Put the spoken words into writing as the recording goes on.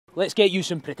Let's get you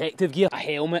some protective gear. A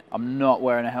helmet. I'm not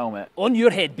wearing a helmet. On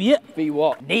your head, be it. Be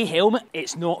what? Nae helmet.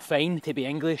 It's not fine to be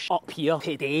English up here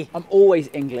today. I'm always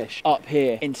English up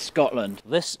here in Scotland.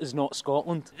 This is not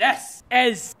Scotland. This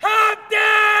is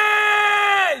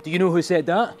Do you know who said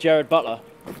that? Jared Butler.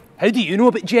 How do you know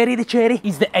about Jerry the Cherry?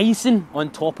 He's the icing on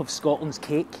top of Scotland's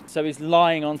cake. So he's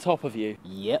lying on top of you?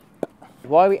 Yep.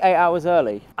 Why are we 8 hours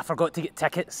early? I forgot to get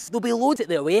tickets. There'll be loads at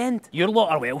the away end. Your lot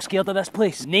are well scared of this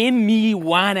place. Name me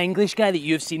one English guy that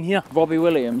you've seen here. Robbie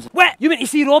Williams. What? You meant to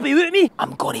see Robbie with me?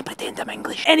 I'm gonna pretend I'm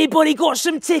English. Anybody got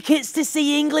some tickets to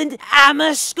see England?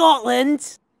 Hammer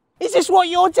Scotland? Is this what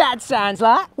your dad sounds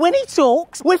like when he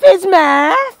talks with his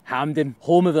mouth? Hampden,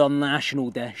 home of their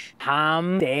national dish.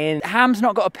 Hampden. Ham's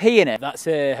not got a P in it. That's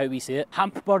how we say it.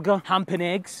 Hamp burger, hamp and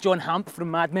eggs. John Hamp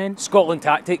from Mad Men. Scotland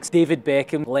tactics. David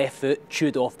Beckham, left foot,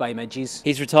 chewed off by midges.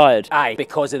 He's retired. Aye,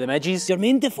 because of the midges.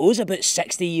 Jermaine Defoe's about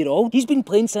 60-year-old. He's been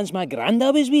playing since my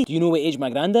granda was wee. Do you know what age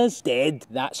my granda's? Dead.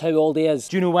 That's how old he is.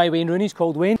 Do you know why Wayne Rooney's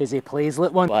called Wayne? Because he plays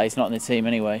lit one. Well, he's not in the team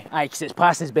anyway. Aye, because it's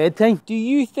past his bedtime. Do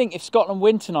you think if Scotland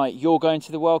win tonight, you're going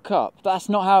to the World Cup? That's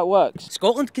not how it works.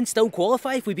 Scotland can still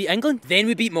qualify if we beat England. Then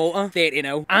we beat Malta,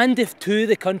 30-0. And if 2 of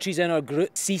the countries in our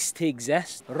group cease to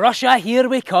exist. Russia, here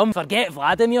we come. Forget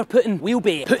Vladimir Putin. We'll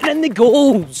be putting in the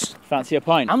goals. Fancy a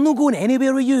pint? I'm not going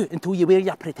anywhere with you until you wear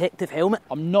your protective helmet.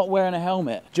 I'm not wearing a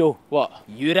helmet. Joe. What?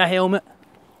 You're a helmet.